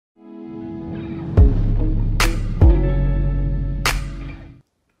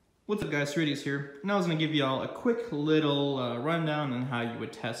What's up guys, 3Ds here, and I was going to give you all a quick little rundown on how you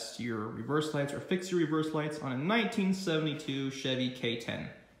would test your reverse lights or fix your reverse lights on a 1972 Chevy K10.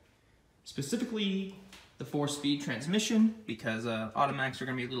 Specifically, the 4-speed transmission, because automatics are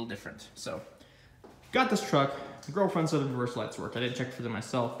going to be a little different. So, got this truck, my girlfriend said the reverse lights worked. I didn't check for them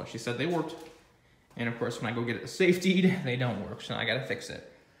myself, but she said they worked. And of course, when I go get it safetied, they don't work, so I got to fix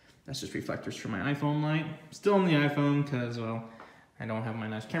it. That's just reflectors for my iPhone light. Still on the iPhone, because, well, I don't have my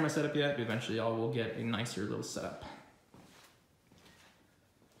nice camera set up yet, but eventually I will get a nicer little setup.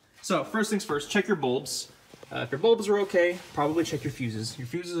 So first things first, check your bulbs. If your bulbs are okay, probably check your fuses. Your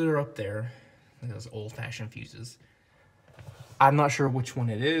fuses are up there, those old-fashioned fuses. I'm not sure which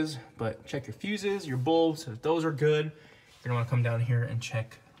one it is, but check your fuses, your bulbs. If those are good, you're gonna wanna come down here and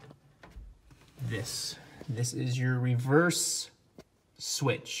check this. This is your reverse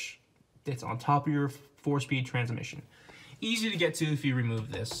switch. It's on top of your 4-speed transmission. Easy to get to if you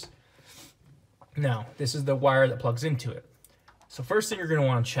remove this. Now, this is the wire that plugs into it. So first thing you're going to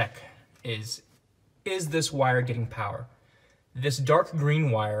want to check is this wire getting power? This dark green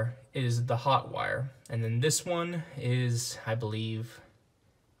wire is the hot wire, and then this one is, I believe,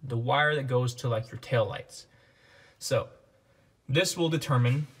 the wire that goes to like your tail lights. So this will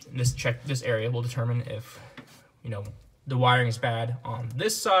determine, this area will determine if, you know, the wiring is bad on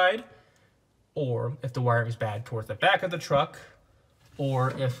this side, or if the wiring is bad towards the back of the truck,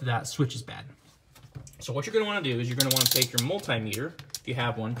 or if that switch is bad. So what you're going to want to do is you're going to want to take your multimeter, if you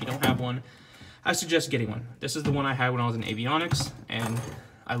have one. If you don't have one, I suggest getting one. This is the one I had when I was in avionics, and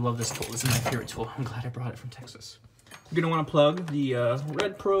I love this tool. This is my favorite tool. I'm glad I brought it from Texas. You're going to want to plug the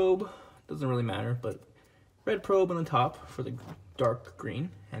red probe, doesn't really matter, but red probe on the top for the dark green,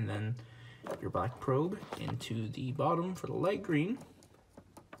 and then your black probe into the bottom for the light green.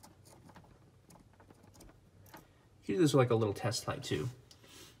 You do this with like a little test light too.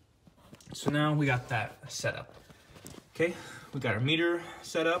 So now we got that set up. Okay, we got our meter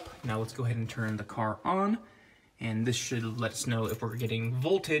set up. Now let's go ahead and turn the car on. And this should let us know if we're getting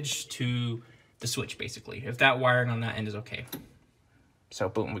voltage to the switch, basically. If that wiring on that end is okay. So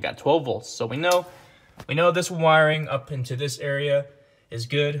boom, we got 12 volts. So we know this wiring up into this area is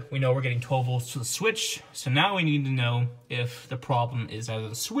good. We know we're getting 12 volts to the switch. So now we need to know if the problem is either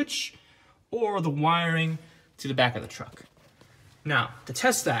the switch or the wiring to the back of the truck. Now, to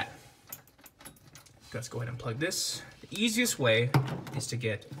test that, let's go ahead and plug this. The easiest way is to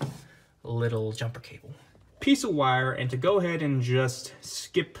get a little jumper cable, piece of wire, and to go ahead and just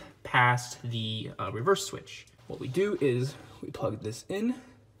skip past the reverse switch. What we do is we plug this in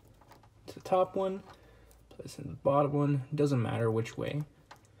to the top one, plug this in the bottom one, doesn't matter which way.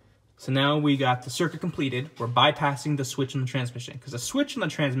 So now we got the circuit completed. We're bypassing the switch in the transmission, because a switch in the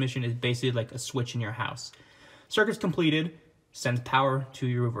transmission is basically like a switch in your house. Circuit's completed, sends power to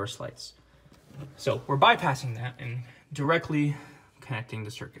your reverse lights. So we're bypassing that and directly connecting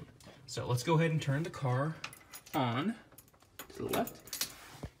the circuit. So let's go ahead and turn the car on to the left,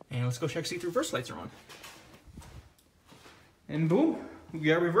 and let's go check see if the reverse lights are on. And boom, we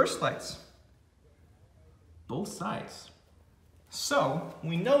got reverse lights. Both sides. So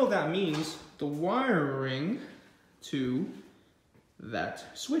we know that means the wiring to that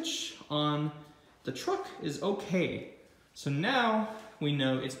switch on the truck is okay. So now we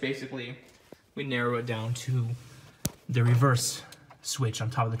know it's basically, we narrow it down to the reverse switch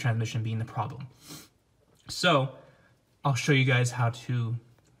on top of the transmission being the problem. So I'll show you guys how to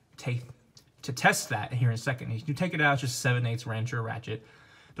test that here in a second. You can take it out, it's just 7/8 wrench or ratchet,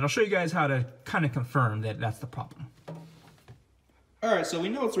 but I'll show you guys how to kind of confirm that that's the problem. All right, so we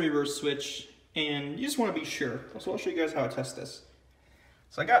know it's a reverse switch, and you just want to be sure. So I'll show you guys how to test this.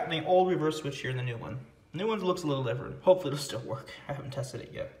 So I got the old reverse switch here and the new one. The new one looks a little different. Hopefully it'll still work. I haven't tested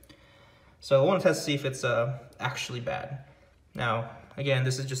it yet. So I want to test to see if it's actually bad. Now, again,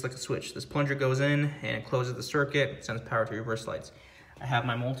 this is just like a switch. This plunger goes in and it closes the circuit, sends power to reverse lights. I have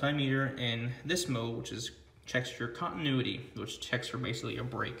my multimeter in this mode, which is checks your continuity, which checks for basically a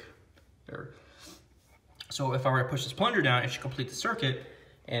brake. So if I were to push this plunger down, it should complete the circuit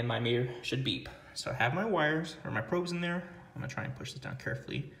and my meter should beep. So I have my wires or my probes in there. I'm gonna try and push this down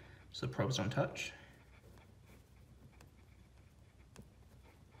carefully so the probes don't touch.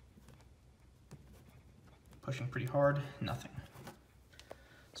 Pushing pretty hard, nothing.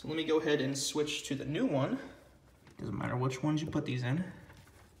 So let me go ahead and switch to the new one. Doesn't matter which ones you put these in.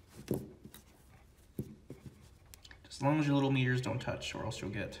 As long as your little meters don't touch, or else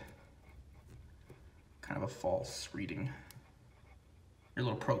you'll get kind of a false reading. Your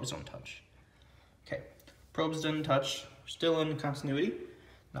little probes don't touch. Okay, probes didn't touch, still in continuity.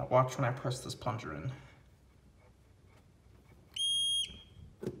 Now watch when I press this plunger in.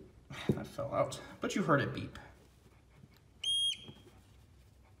 That fell out, but you heard it beep.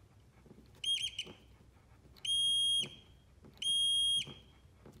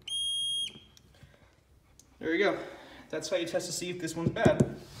 There you go. That's how you test to see if this one's bad.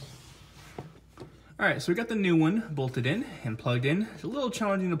 All right, so we got the new one bolted in and plugged in. It's a little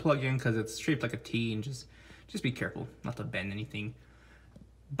challenging to plug in because it's shaped like a T, and just be careful not to bend anything.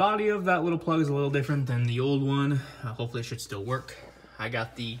 Body of that little plug is a little different than the old one. Hopefully it should still work. I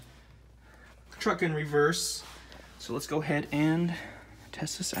got the truck in reverse, so let's go ahead and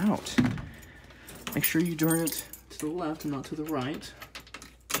test this out. Make sure you turn it to the left and not to the right.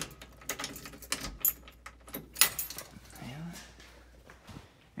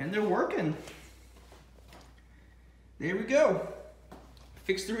 And they're working. There we go.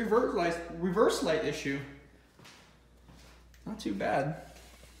 Fixed the reverse light issue. Not too bad.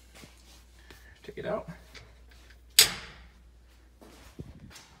 Check it out.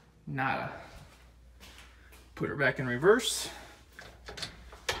 Nada. Put her back in reverse.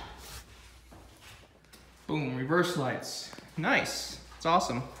 Boom, reverse lights. Nice. It's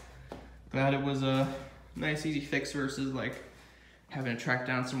awesome. Glad it was a nice, easy fix versus like having to track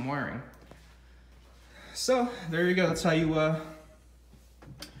down some wiring. So there you go. That's how you,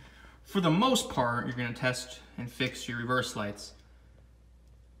 for the most part, you're gonna test and fix your reverse lights.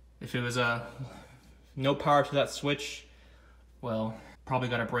 If it was no power to that switch, well, probably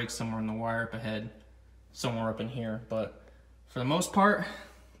got a break somewhere in the wire up ahead, somewhere up in here. But for the most part,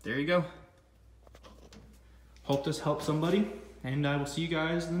 there you go. Hope this helped somebody, and I will see you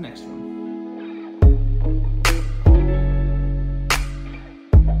guys in the next one.